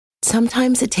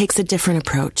Sometimes it takes a different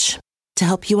approach to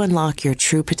help you unlock your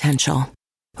true potential.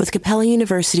 With Capella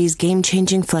University's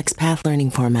game-changing FlexPath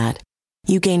learning format,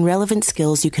 you gain relevant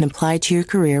skills you can apply to your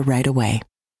career right away.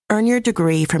 Earn your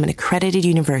degree from an accredited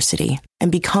university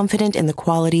and be confident in the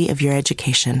quality of your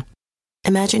education.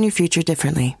 Imagine your future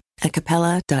differently at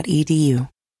capella.edu.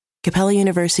 Capella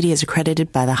University is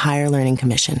accredited by the Higher Learning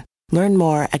Commission. Learn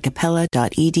more at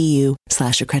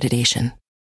capella.edu/accreditation.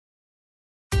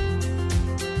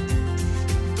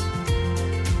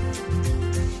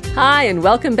 Hi, and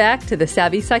welcome back to the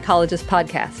Savvy Psychologist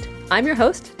podcast. I'm your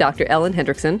host, Dr. Ellen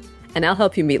Hendrickson, and I'll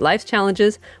help you meet life's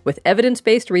challenges with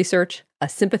evidence-based research, a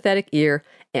sympathetic ear,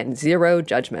 and zero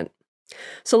judgment.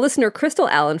 So listener Crystal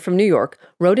Allen from New York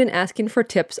wrote in asking for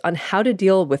tips on how to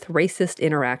deal with racist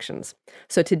interactions.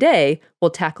 So today,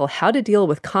 we'll tackle how to deal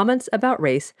with comments about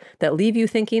race that leave you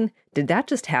thinking, did that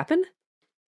just happen?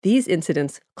 These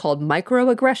incidents, called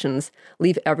microaggressions,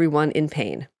 leave everyone in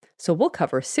pain. So we'll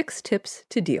cover 6 tips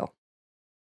to deal.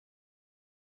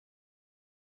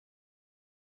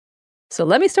 So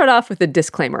let me start off with a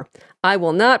disclaimer. I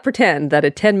will not pretend that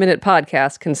a 10-minute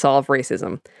podcast can solve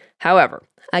racism. However,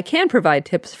 I can provide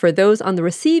tips for those on the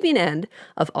receiving end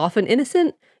of often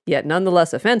innocent, yet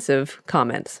nonetheless offensive,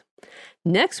 comments.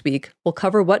 Next week, we'll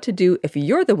cover what to do if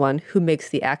you're the one who makes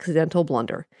the accidental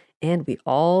blunder, and we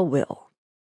all will.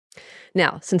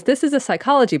 Now, since this is a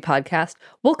psychology podcast,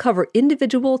 we'll cover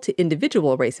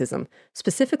individual-to-individual racism,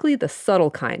 specifically the subtle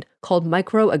kind, called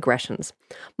microaggressions.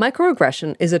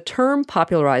 Microaggression is a term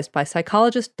popularized by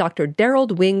psychologist Dr.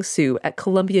 Darold Wing Su at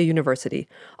Columbia University,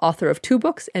 author of 2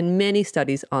 books and many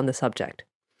studies on the subject.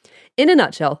 In a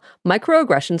nutshell,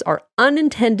 microaggressions are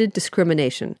unintended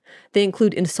discrimination. They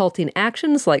include insulting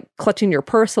actions like clutching your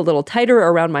purse a little tighter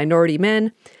around minority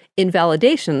men,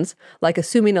 invalidations, like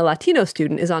assuming a Latino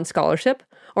student is on scholarship,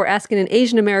 or asking an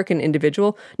Asian American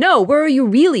individual, "No, where are you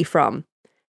really from?"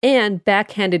 And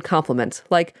backhanded compliments,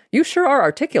 like, "You sure are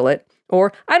articulate,"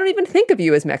 or "I don't even think of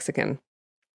you as Mexican."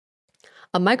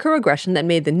 A microaggression that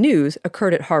made the news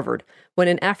occurred at Harvard, when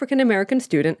an African American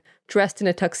student, dressed in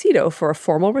a tuxedo for a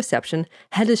formal reception,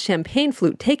 had his champagne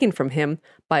flute taken from him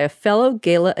by a fellow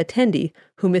gala attendee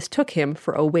who mistook him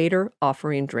for a waiter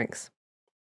offering drinks.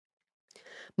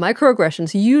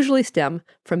 Microaggressions usually stem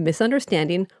from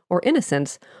misunderstanding or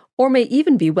innocence, or may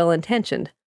even be well-intentioned,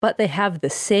 but they have the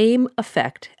same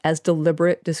effect as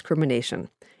deliberate discrimination.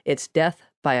 It's death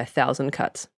by 1,000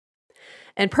 cuts.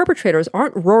 And perpetrators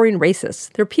aren't roaring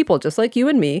racists. They're people just like you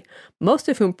and me, most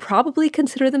of whom probably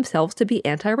consider themselves to be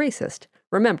anti-racist.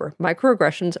 Remember,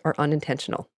 microaggressions are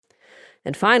unintentional.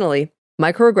 And finally,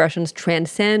 microaggressions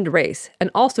transcend race and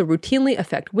also routinely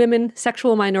affect women,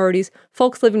 sexual minorities,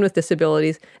 folks living with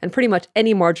disabilities, and pretty much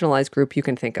any marginalized group you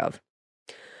can think of.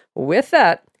 With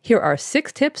that, here are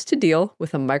 6 tips to deal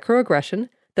with a microaggression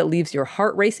that leaves your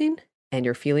heart racing and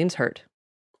your feelings hurt.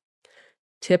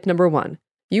 Tip number 1,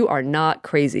 you are not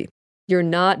crazy. You're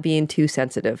not being too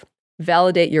sensitive.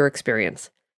 Validate your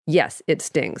experience. Yes, it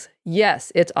stings.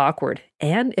 Yes, it's awkward.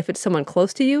 And if it's someone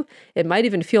close to you, it might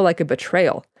even feel like a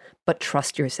betrayal. But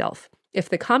trust yourself. If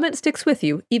the comment sticks with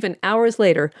you, even hours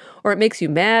later, or it makes you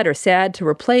mad or sad to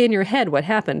replay in your head what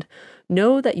happened,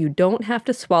 know that you don't have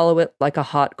to swallow it like a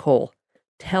hot coal.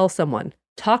 Tell someone.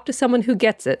 Talk to someone who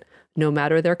gets it, no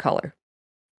matter their color.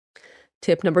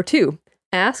 Tip number 2,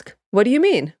 ask, what do you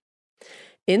mean?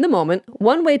 In the moment,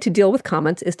 one way to deal with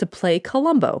comments is to play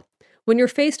Columbo. When you're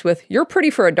faced with, "You're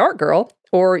pretty for a dark girl,"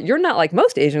 or "You're not like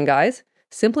most Asian guys,"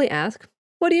 simply ask,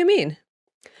 "What do you mean?"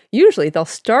 Usually, they'll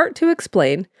start to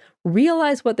explain,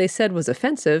 realize what they said was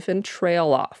offensive, and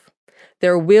trail off.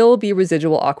 There will be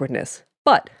residual awkwardness,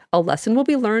 but a lesson will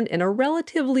be learned in a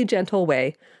relatively gentle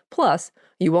way. Plus,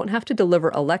 you won't have to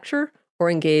deliver a lecture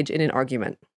or engage in an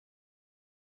argument.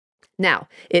 Now,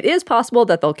 it is possible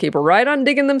that they'll keep right on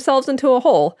digging themselves into a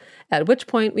hole, at which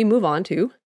point we move on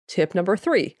to tip number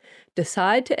 3,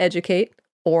 decide to educate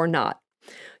or not.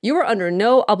 You are under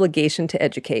no obligation to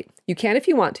educate. You can if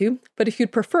you want to, but if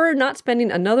you'd prefer not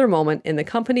spending another moment in the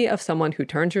company of someone who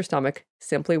turns your stomach,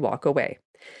 simply walk away.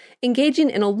 Engaging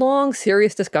in a long,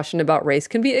 serious discussion about race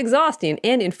can be exhausting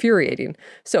and infuriating,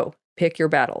 so pick your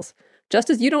battles. Just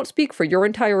as you don't speak for your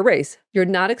entire race, you're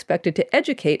not expected to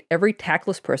educate every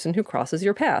tactless person who crosses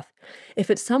your path. If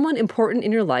it's someone important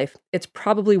in your life, it's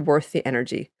probably worth the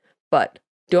energy. But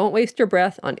don't waste your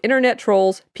breath on internet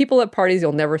trolls, people at parties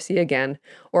you'll never see again,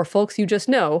 or folks you just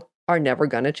know are never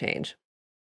gonna change.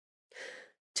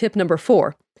 Tip number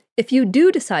 4. If you do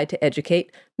decide to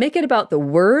educate, make it about the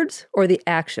words or the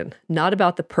action, not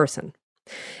about the person.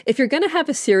 If you're going to have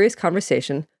a serious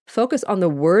conversation, Focus on the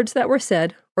words that were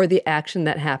said or the action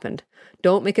that happened.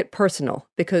 Don't make it personal,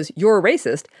 because "you're a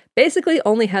racist" basically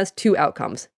only has two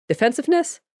outcomes: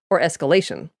 defensiveness or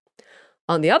escalation.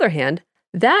 On the other hand,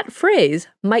 that phrase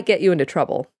might get you into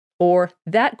trouble, or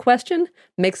that question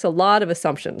makes a lot of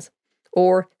assumptions,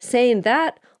 or saying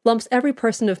that lumps every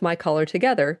person of my color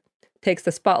together, takes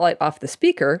the spotlight off the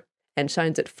speaker, and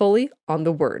shines it fully on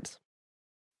the words.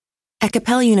 At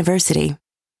Capella University,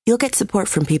 you'll get support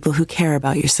from people who care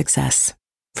about your success.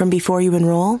 From before you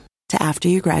enroll to after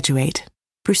you graduate,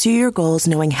 pursue your goals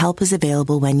knowing help is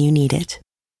available when you need it.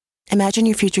 Imagine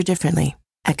your future differently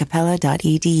at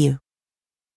capella.edu.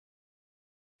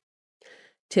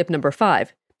 Tip number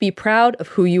 5, be proud of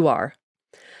who you are.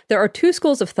 There are two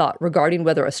schools of thought regarding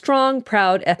whether a strong,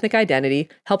 proud ethnic identity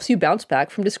helps you bounce back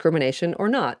from discrimination or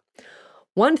not.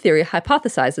 One theory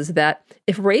hypothesizes that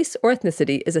if race or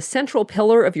ethnicity is a central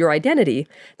pillar of your identity,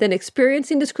 then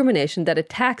experiencing discrimination that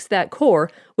attacks that core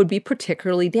would be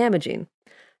particularly damaging.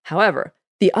 However,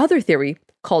 the other theory,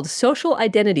 called social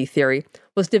identity theory,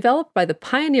 was developed by the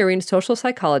pioneering social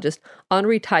psychologist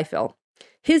Henri Teifel.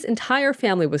 His entire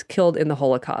family was killed in the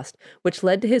Holocaust, which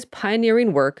led to his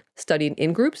pioneering work studying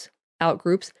in-groups,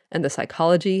 out-groups, and the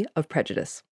psychology of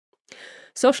prejudice.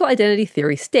 Social identity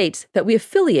theory states that we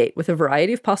affiliate with a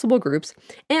variety of possible groups,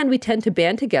 and we tend to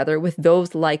band together with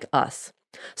those like us.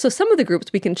 So some of the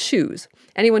groups we can choose.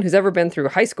 Anyone who's ever been through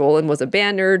high school and was a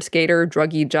band nerd, skater,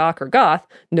 druggie, jock, or goth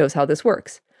knows how this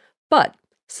works. But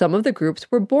some of the groups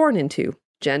we're born into: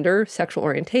 gender, sexual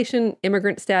orientation,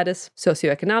 immigrant status,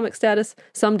 socioeconomic status,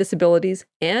 some disabilities,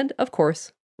 and, of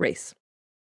course, race.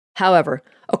 However,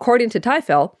 according to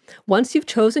Teifel, once you've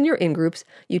chosen your in-groups,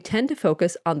 you tend to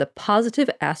focus on the positive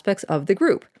aspects of the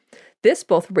group. This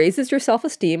both raises your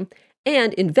self-esteem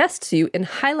and invests you in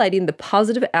highlighting the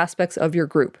positive aspects of your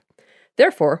group.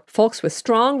 Therefore, folks with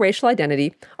strong racial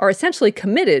identity are essentially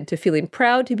committed to feeling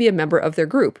proud to be a member of their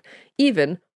group,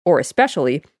 even, or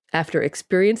especially, after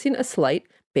experiencing a slight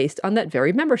based on that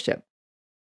very membership.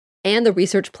 And the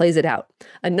research plays it out.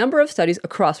 A number of studies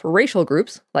across racial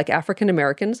groups, like African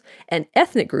Americans, and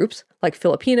ethnic groups, like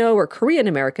Filipino or Korean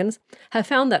Americans, have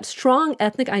found that strong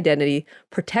ethnic identity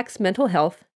protects mental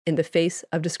health in the face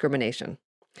of discrimination.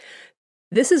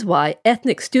 This is why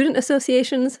ethnic student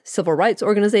associations, civil rights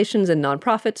organizations, and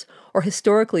nonprofits, or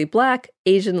historically Black,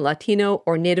 Asian, Latino,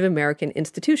 or Native American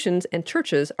institutions and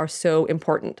churches are so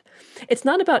important. It's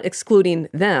not about excluding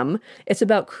them, it's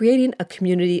about creating a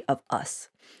community of us.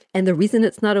 And the reason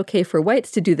it's not okay for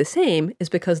whites to do the same is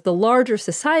because the larger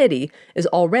society is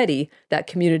already that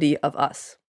community of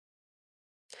us.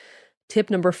 Tip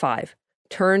number 5,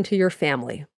 turn to your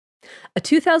family. A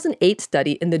 2008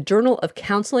 study in the Journal of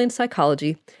Counseling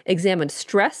Psychology examined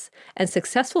stress and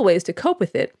successful ways to cope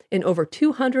with it in over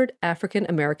 200 African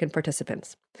American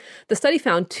participants. The study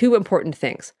found two important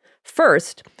things.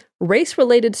 First,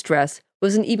 race-related stress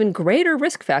was an even greater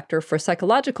risk factor for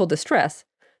psychological distress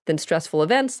than stressful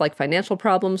events like financial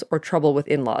problems or trouble with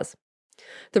in-laws.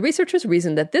 The researchers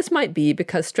reasoned that this might be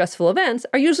because stressful events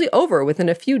are usually over within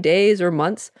a few days or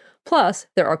months. Plus,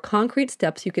 there are concrete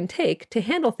steps you can take to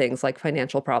handle things like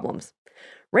financial problems.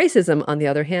 Racism, on the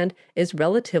other hand, is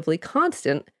relatively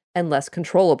constant and less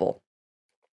controllable.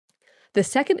 The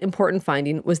second important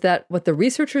finding was that what the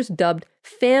researchers dubbed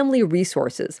family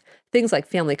resources, things like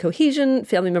family cohesion,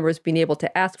 family members being able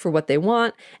to ask for what they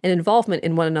want, and involvement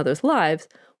in one another's lives,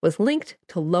 was linked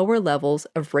to lower levels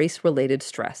of race-related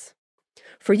stress.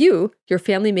 For you, your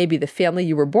family may be the family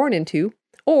you were born into,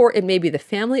 or it may be the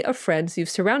family of friends you've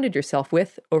surrounded yourself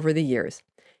with over the years.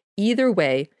 Either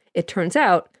way, it turns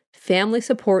out family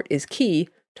support is key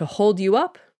to hold you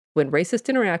up when racist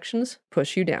interactions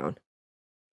push you down.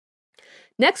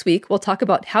 Next week, we'll talk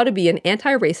about how to be an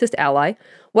anti-racist ally,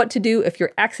 what to do if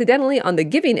you're accidentally on the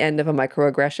giving end of a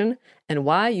microaggression, and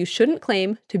why you shouldn't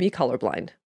claim to be colorblind.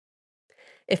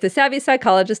 If the Savvy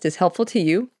Psychologist is helpful to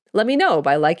you, let me know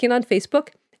by liking on Facebook,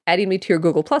 adding me to your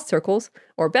Google Plus circles,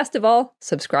 or best of all,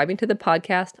 subscribing to the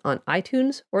podcast on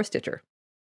iTunes or Stitcher.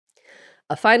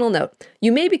 A final note,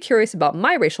 you may be curious about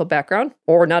my racial background,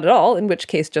 or not at all, in which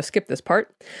case just skip this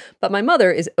part, but my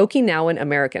mother is Okinawan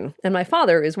American, and my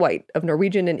father is white, of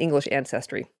Norwegian and English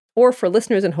ancestry. Or for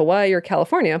listeners in Hawaii or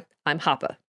California, I'm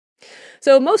Hapa.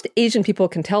 So most Asian people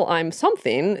can tell I'm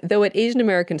something, though at Asian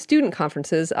American student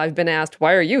conferences, I've been asked,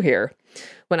 why are you here?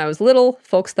 When I was little,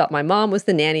 folks thought my mom was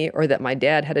the nanny or that my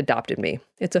dad had adopted me.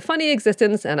 It's a funny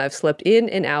existence, and I've slipped in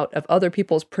and out of other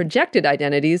people's projected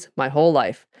identities my whole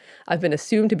life. I've been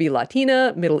assumed to be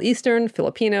Latina, Middle Eastern,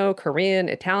 Filipino, Korean,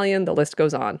 Italian, the list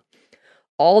goes on.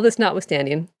 All this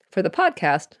notwithstanding, for the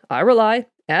podcast, I rely,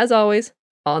 as always,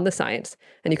 on the science,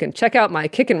 and you can check out my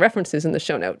kickin' references in the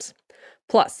show notes.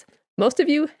 Plus, most of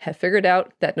you have figured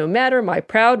out that no matter my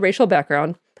proud racial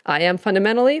background, I am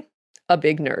fundamentally a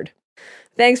big nerd.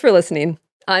 Thanks for listening.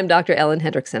 I'm Dr. Ellen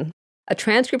Hendrickson. A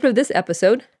transcript of this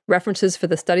episode, references for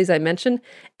the studies I mentioned,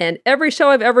 and every show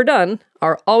I've ever done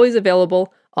are always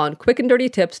available on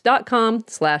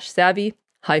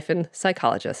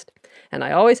quickanddirtytips.com/savvy-psychologist. And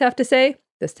I always have to say,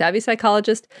 the Savvy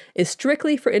Psychologist is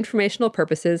strictly for informational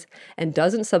purposes and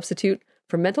doesn't substitute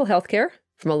for mental health care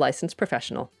from a licensed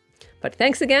professional. But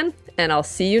thanks again, and I'll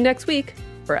see you next week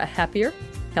for a happier,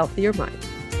 healthier mind.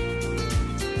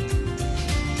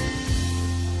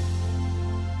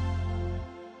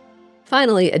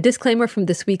 Finally, a disclaimer from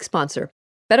this week's sponsor.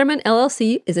 Betterment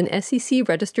LLC is an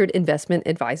SEC-registered investment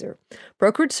advisor.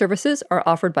 Brokerage services are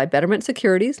offered by Betterment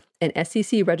Securities, an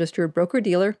SEC-registered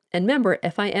broker-dealer and member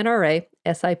FINRA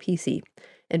SIPC.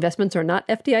 Investments are not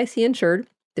FDIC insured,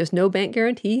 there's no bank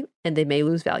guarantee, and they may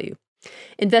lose value.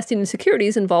 Investing in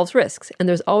securities involves risks, and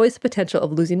there's always the potential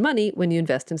of losing money when you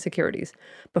invest in securities.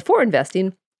 Before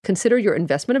investing, consider your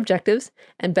investment objectives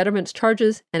and Betterment's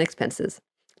charges and expenses.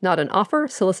 Not an offer,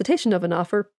 solicitation of an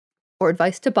offer, or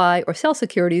advice to buy or sell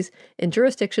securities in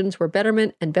jurisdictions where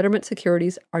Betterment and Betterment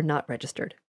Securities are not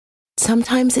registered.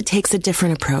 Sometimes it takes a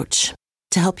different approach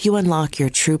to help you unlock your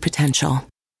true potential.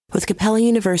 With Capella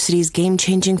University's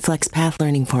game-changing FlexPath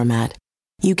learning format,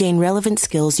 you gain relevant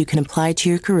skills you can apply to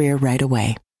your career right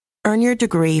away. Earn your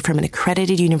degree from an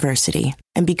accredited university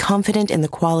and be confident in the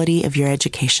quality of your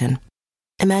education.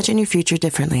 Imagine your future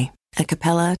differently at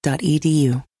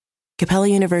capella.edu. Capella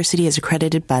University is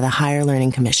accredited by the Higher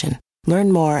Learning Commission.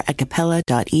 Learn more at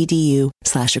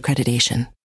capella.edu/accreditation.